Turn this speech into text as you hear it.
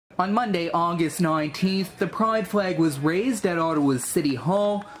On Monday, August 19th, the Pride flag was raised at Ottawa's City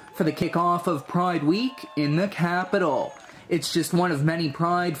Hall for the kickoff of Pride Week in the capital. It's just one of many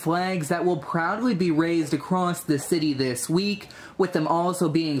Pride flags that will proudly be raised across the city this week, with them also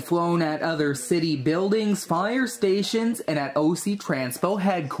being flown at other city buildings, fire stations, and at OC Transpo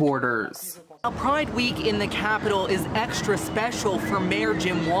headquarters. Now, Pride Week in the capital is extra special for Mayor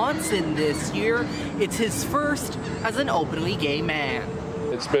Jim Watson this year. It's his first as an openly gay man.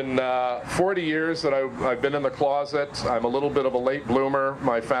 It's been 40 years that I've been in the closet. I'm a little bit of a late bloomer,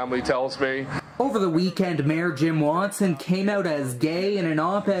 my family tells me. Over the weekend, Mayor Jim Watson came out as gay in an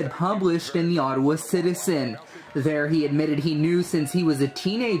op-ed published in the Ottawa Citizen. There he admitted he knew since he was a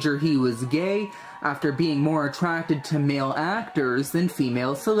teenager he was gay, after being more attracted to male actors than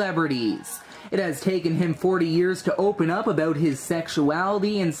female celebrities. It has taken him 40 years to open up about his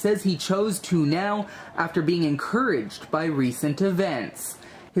sexuality, and says he chose to now after being encouraged by recent events.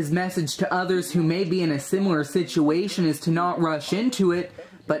 His message to others who may be in a similar situation is to not rush into it,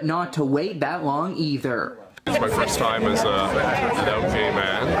 but not to wait that long either. It's my first time as an out gay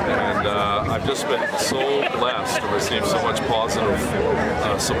man, and I've just been so blessed to receive so much positive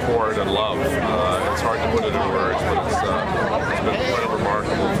support and love. It's hard to put it in words, but it's been quite a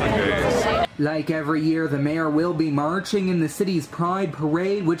remarkable 3 days. Like every year, the mayor will be marching in the city's Pride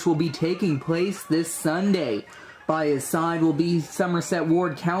Parade, which will be taking place this Sunday. By his side will be Somerset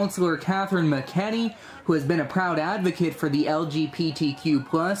Ward Councillor Catherine McKenney, who has been a proud advocate for the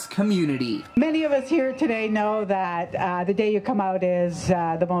LGBTQ+ community. Many of us here today know that the day you come out is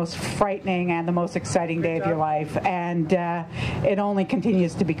the most frightening and the most exciting day of your life, and it only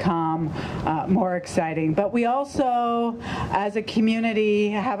continues to become more exciting. But we also, as a community,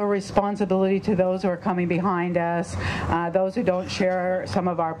 have a responsibility to those who are coming behind us, those who don't share some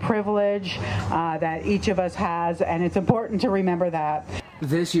of our privilege that each of us has, and it's important to remember that.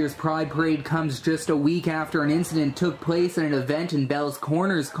 This year's Pride Parade comes just a week after an incident took place at an event in Bell's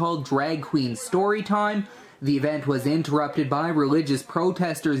Corners called Drag Queen Storytime. The event was interrupted by religious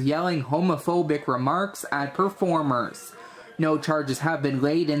protesters yelling homophobic remarks at performers. No charges have been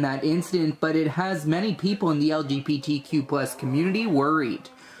laid in that incident, but it has many people in the LGBTQ+ community worried.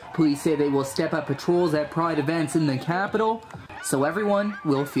 Police say they will step up patrols at Pride events in the capital, so everyone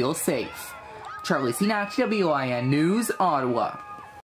will feel safe. Charlie Cenac, WIN News, Ottawa.